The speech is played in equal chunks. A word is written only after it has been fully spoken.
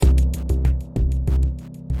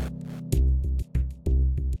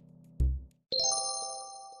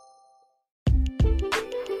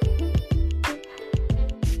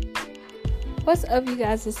What's up, you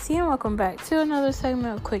guys? It's T, and welcome back to another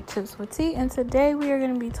segment of Quick Tips with T. And today we are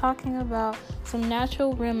going to be talking about some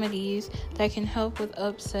natural remedies that can help with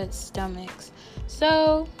upset stomachs.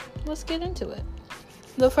 So let's get into it.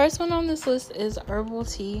 The first one on this list is herbal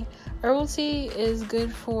tea. Herbal tea is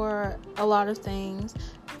good for a lot of things,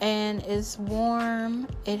 and it's warm.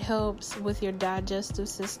 It helps with your digestive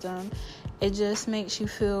system. It just makes you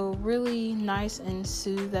feel really nice and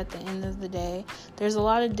soothed at the end of the day. There's a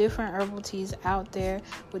lot of different herbal teas out there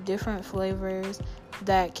with different flavors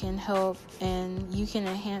that can help, and you can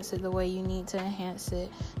enhance it the way you need to enhance it,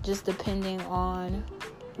 just depending on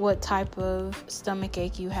what type of stomach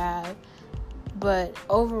ache you have. But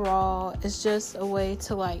overall, it's just a way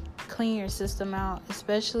to clean your system out,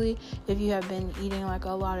 especially if you have been eating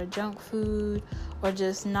a lot of junk food or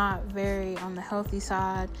just not very on the healthy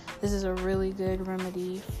side. This is a really good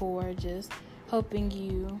remedy for just helping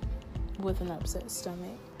you with an upset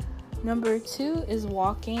stomach. Number 2 is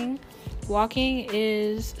walking. Walking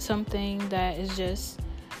is something that is just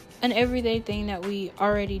an everyday thing that we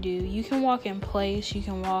already do. You can walk in place, you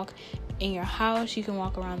can walk in your house, you can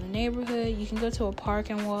walk around the neighborhood, you can go to a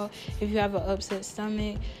park and walk if you have an upset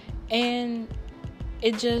stomach, and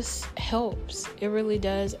it just helps. It really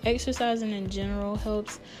does. Exercising in general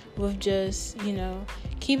helps with just,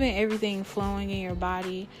 keeping everything flowing in your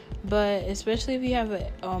body, but especially if you have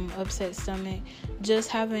an upset stomach, just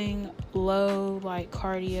having low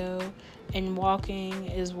cardio and walking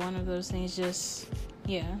is one of those things. Just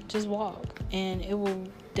walk, and it will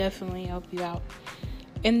definitely help you out.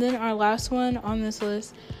 And then our last one on this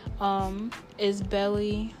list is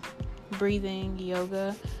belly breathing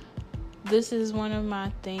yoga. This is one of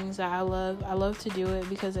my things that I love. I love to do it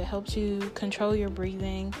because it helps you control your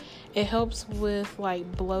breathing. It helps with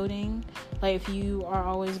bloating, if you are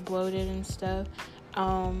always bloated and stuff.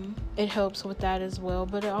 It helps with that as well,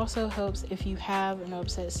 but it also helps if you have an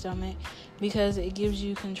upset stomach because it gives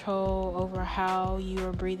you control over how you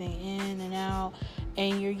are breathing in and out,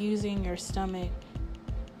 and you're using your stomach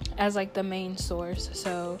as the main source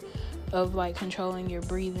of controlling your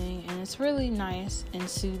breathing, and it's really nice and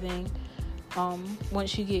soothing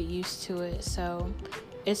once you get used to it. So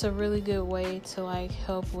it's a really good way to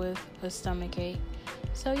help with a stomach ache.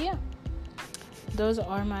 So yeah, those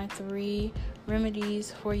are my 3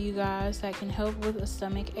 remedies for you guys that can help with a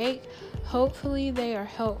stomach ache. Hopefully they are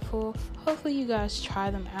helpful. Hopefully you guys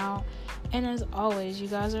try them out. And as always, you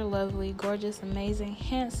guys are lovely, gorgeous, amazing,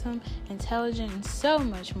 handsome, intelligent, and so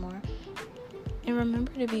much more. And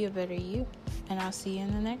remember to be a better you. And I'll see you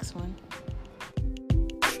in the next one.